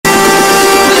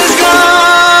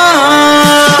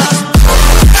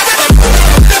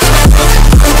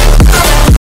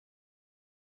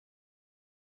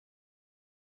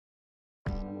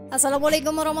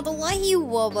Assalamualaikum warahmatullahi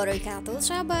wabarakatuh.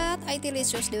 Sahabat IT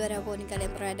Licious dimanapun kalian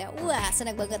berada. Wah,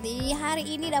 senang banget nih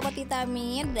hari ini dapat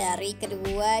vitamin dari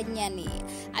keduanya nih,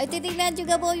 Ayu Ting-Ting dan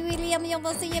juga Boy William, yang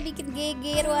pastinya bikin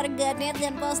geger warganet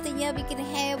dan pastinya bikin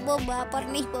heboh baper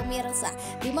nih pemirsa.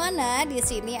 Dimana di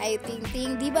sini Ayu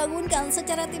Ting-Ting dibangunkan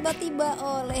secara tiba-tiba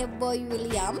oleh Boy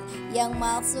William yang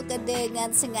masuk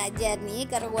dengan sengaja nih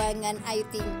ke ruangan Ayu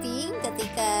Ting-Ting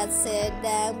ketika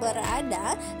sedang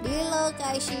berada di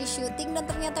lokasi syuting, dan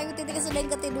ternyata Ayu Ting-Ting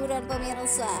sedang ketiduran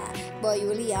pemirsa. Boy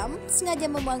William sengaja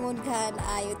membangunkan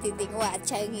Ayu Ting-Ting. Wah,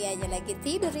 canggihnya lagi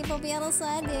tidur nih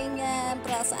pemirsa, dengan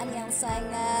perasaan yang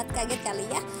sangat kaget kali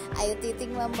ya. Ayu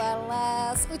Ting-Ting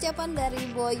membalas ucapan dari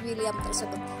Boy William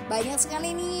tersebut. Banyak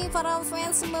sekali nih para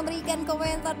fans memberikan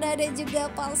komentar dan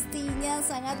juga pastinya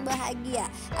sangat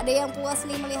bahagia. Ada yang puas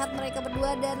nih melihat mereka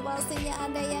berdua, dan pastinya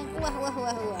ada yang wah.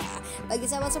 Bagi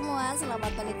sahabat semua,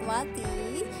 selamat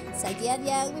menikmati sajian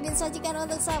yang Mimin sajikan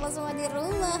untuk sahabat semua di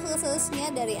rumah,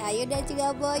 khususnya dari Ayu dan juga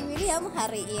Boy William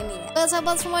hari ini.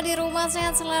 Sahabat semua di rumah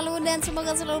sehat selalu dan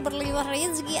semoga selalu berlimpah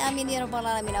rezeki, amin ya rabbal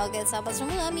alamin. Oke sahabat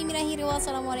semua, Mimin akhiri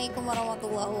wassalamualaikum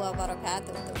warahmatullahi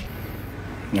wabarakatuh.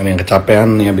 Yang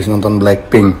kecapean nih habis nonton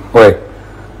Blackpink. Woi,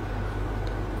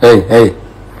 hey,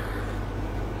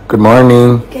 good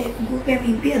morning. Kayak gue kayak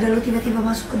mimpi ada lu tiba-tiba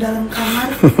masuk ke dalam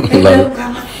kamar. Dalam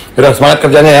kamar. Udah semangat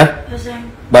kerjanya ya.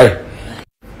 Bye.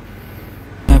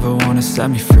 Never wanna set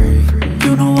me free.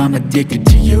 You know I'm addicted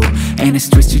to you, and it's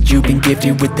twisted. You've been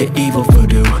gifted with the evil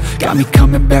voodoo. Got me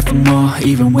coming back for more,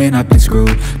 even when I've been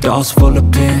screwed. Dolls full of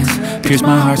pins, pierce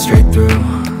my heart straight through.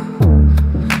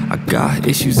 I got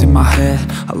issues in my head.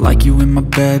 I like you in my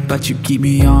bed, but you keep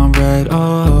me on red.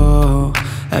 Oh,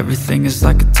 everything is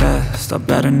like a test. I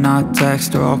better not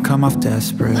text or I'll come off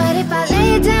desperate. But if I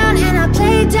lay down and I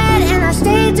play dead and I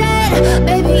stay dead,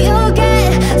 baby you'll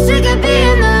get sick of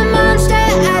being the monster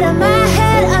out of my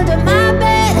head, under my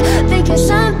bed, thinking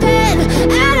something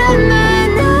out of my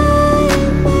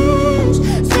nightmares,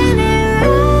 standing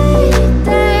right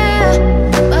there.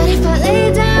 But if I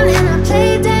lay down and I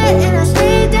play dead and I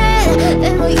stay dead,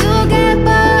 then will you get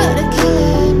bored of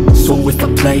killing? So if I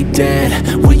play dead,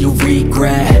 will you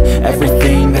regret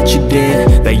everything that you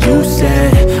did, that you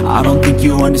said? I don't think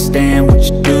you understand what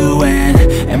you're doing,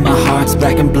 and my heart's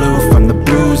black and blue from the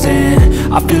bruising.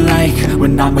 I feel like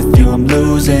when I'm with you I'm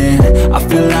losing. I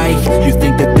feel like you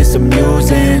think that this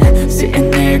amusing,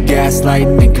 sitting there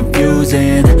gaslighting and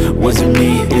confusing. Was it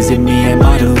me? Is it me? Am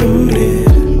I deluded?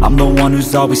 I'm the one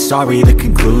who's always sorry, the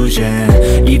conclusion,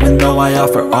 even though I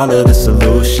offer all of the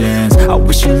solutions. I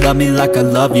wish you loved me like I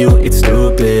love you, it's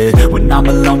stupid. When I'm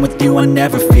alone with you I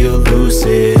never feel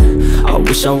lucid. I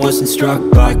wish I wasn't struck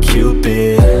by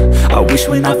Cupid. I wish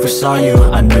when I first saw you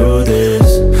I knew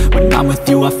this. When I'm with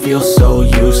you I feel so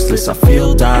useless, I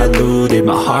feel diluted,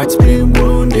 my heart's been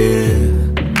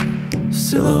wounded.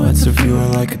 Silhouettes of you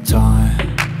are like a taunt.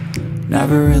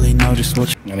 Never really know just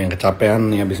what Yang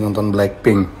kecapean nih habis nonton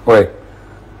Blackpink. Woi,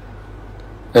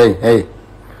 hey,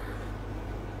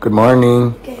 good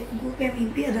morning. Kayak gue kayak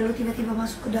mimpi ada lu tiba-tiba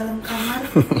masuk ke dalam kamar.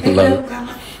 Dalam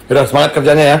kamar. Udah semangat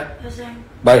kerjanya ya.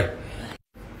 Bye.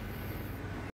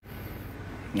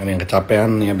 Yang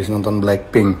kecapean nih habis nonton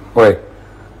Blackpink. Woi,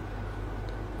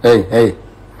 hey,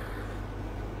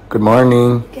 good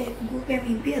morning. Kayak gue kayak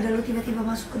mimpi ada lu tiba-tiba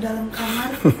masuk ke dalam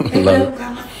kamar. Dalam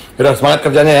kamar. Udah semangat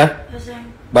kerjanya ya.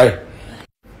 Bye.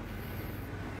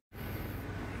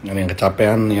 Yang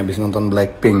kecapean nih habis nonton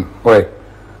Blackpink. Woi,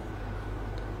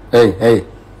 hey,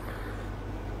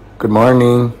 good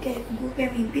morning. Kayak gue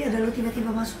kayak mimpi ada lu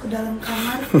tiba-tiba masuk ke dalam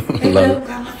kamar. Dalam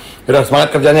kamar. Udah semangat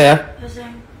kerjanya ya.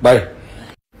 Bye.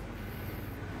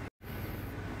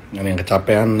 Yang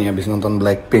kecapean nih habis nonton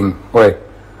Blackpink. Woi,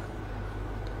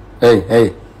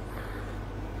 hey,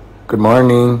 good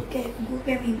morning. Kayak gue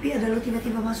kayak mimpi ada lu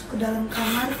tiba-tiba masuk ke dalam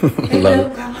kamar. Dalam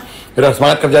kamar. Udah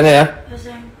semangat kerjanya ya.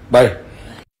 Bye.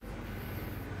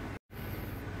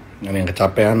 Yang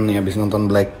kecapean nih habis nonton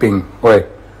Blackpink. Woi,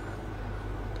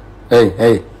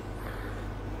 hey,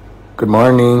 good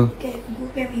morning. Kayak gue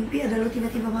kayak mimpi ada lu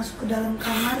tiba-tiba masuk ke dalam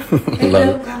kamar.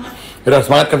 Dalam kamar. Udah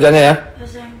semangat kerjanya ya.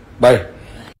 Bye.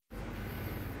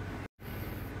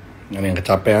 Yang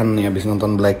kecapean nih habis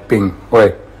nonton Blackpink.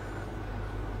 Woi,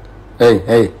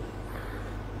 hey,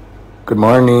 good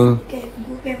morning. Kayak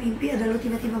gue kayak mimpi ada lu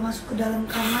tiba-tiba masuk ke dalam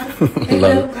kamar.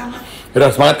 Dalam kamar. Udah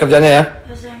semangat kerjanya ya.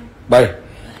 Bye.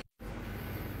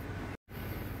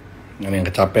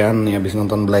 Yang kecapean nih habis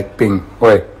nonton Blackpink.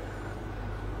 Woi,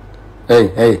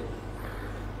 hey,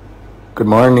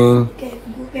 good morning. Kayak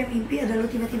gue kayak mimpi ada lu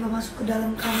tiba-tiba masuk ke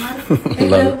dalam kamar.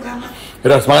 Dalam kamar.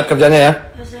 Udah semangat kerjanya ya.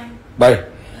 Bye.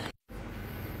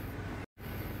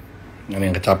 Ada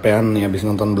yang kecapean nih habis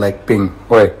nonton Blackpink.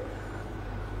 Woi.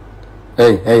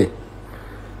 Hey.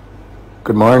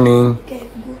 Good morning.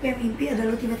 Kayak gue kayak mimpi ada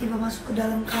lu tiba-tiba masuk ke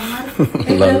dalam kamar.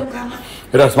 Lalu. Dalam kamar.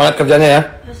 Udah semangat kerjanya ya.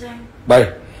 Ya, sayang. Bye.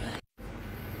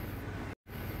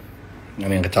 Ada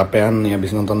yang kecapean nih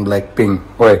habis nonton Blackpink.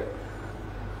 Woi.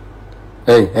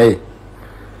 Hey.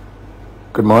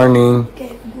 Good morning.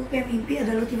 Kayak gue kayak mimpi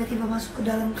ada lu tiba-tiba masuk ke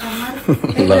dalam kamar.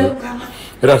 Lalu. Dalam kamar.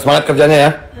 Udah semangat kerjanya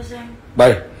ya. Ya, sayang.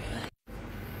 Bye.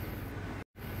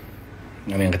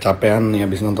 Ada yang kecapean nih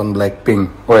habis nonton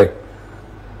Blackpink. Woi.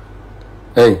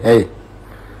 Hey.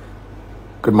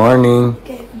 Good morning.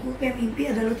 Kayak gue kayak mimpi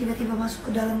ada lu tiba-tiba masuk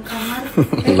ke dalam kamar.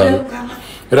 Lalu. Dalam kamar.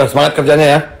 Udah semangat kerjanya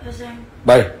ya. Ya, sayang.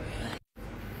 Bye.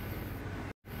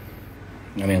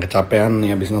 Ada yang kecapean nih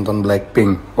habis nonton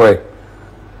Blackpink. Woi.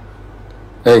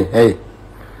 Hey.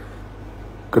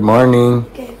 Good morning.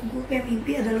 Kayak gue kayak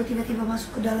mimpi ada lu tiba-tiba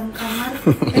masuk ke dalam kamar.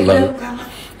 Lalu. Dalam kamar.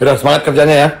 Udah semangat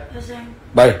kerjanya ya. Ya, sayang.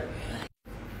 Bye.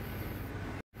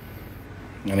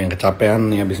 Ada yang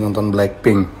kecapean nih habis nonton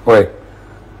Blackpink. Woi.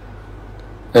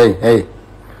 Hey.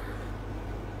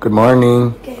 Good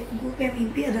morning. Kayak gue kayak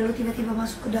mimpi ada lu tiba-tiba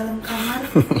masuk ke dalam kamar.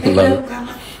 Lalu. Dalam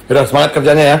kamar. Udah semangat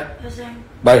kerjanya ya. Ya, sayang.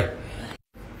 Bye.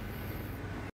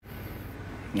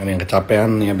 Ada yang kecapean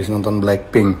nih habis nonton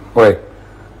Blackpink. Woi.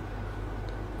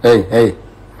 Hey.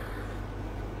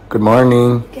 Good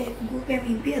morning. Kayak gue kayak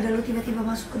mimpi ada lu tiba-tiba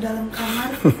masuk ke dalam kamar.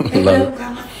 Lalu. Dalam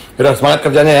kamar. Udah semangat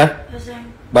kerjanya ya. Ya,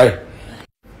 sayang. Bye.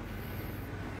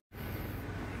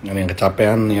 Ada yang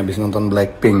kecapean nih habis nonton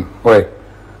Blackpink. Woi.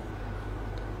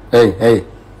 Hey.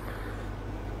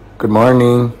 Good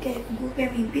morning. Kayak gue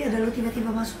kayak mimpi ada lu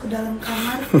tiba-tiba masuk ke dalam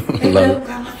kamar. Lalu. Dalam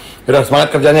kamar. Udah semangat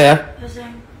kerjanya ya. Ya,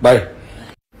 sayang. Bye.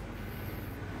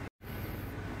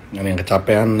 Ada yang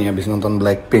kecapean nih habis nonton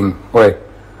Blackpink. Woi.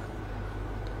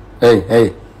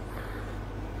 Hey.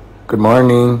 Good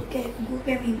morning. Kayak gue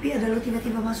kayak mimpi ada lu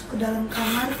tiba-tiba masuk ke dalam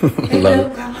kamar. Lalu.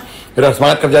 Dalam kamar. Udah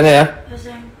semangat kerjanya ya. Ya,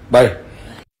 sayang. Bye.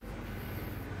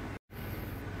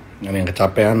 Ada yang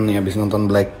kecapean nih habis nonton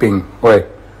Blackpink. Woi.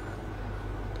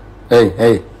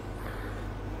 Hey.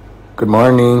 Good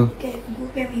morning. Kayak gue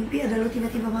kayak mimpi ada lu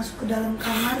tiba-tiba masuk ke dalam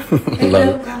kamar.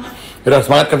 Lalu. Dalam kamar. Udah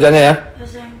semangat kerjanya ya. Ya,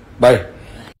 sayang. Bye.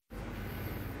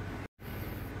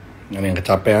 Ada yang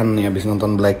kecapean nih habis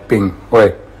nonton Blackpink.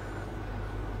 Woi.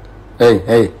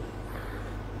 Hey.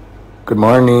 Good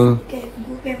morning. Kayak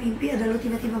gue kayak mimpi ada lu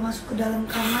tiba-tiba masuk ke dalam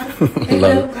kamar.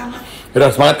 Lalu. Dalam kamar. Udah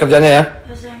semangat kerjanya ya.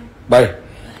 Ya, sayang. Bye.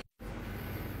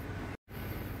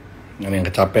 Ada yang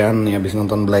kecapean nih habis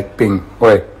nonton Blackpink.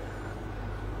 Woi.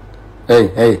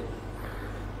 Hey.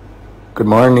 Good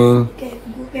morning. Kayak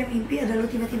gue kayak mimpi ada lu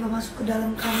tiba-tiba masuk ke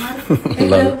dalam kamar.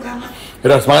 Lalu. Dalam kamar.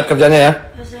 Udah semangat kerjanya ya.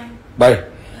 Ya, sayang. Bye.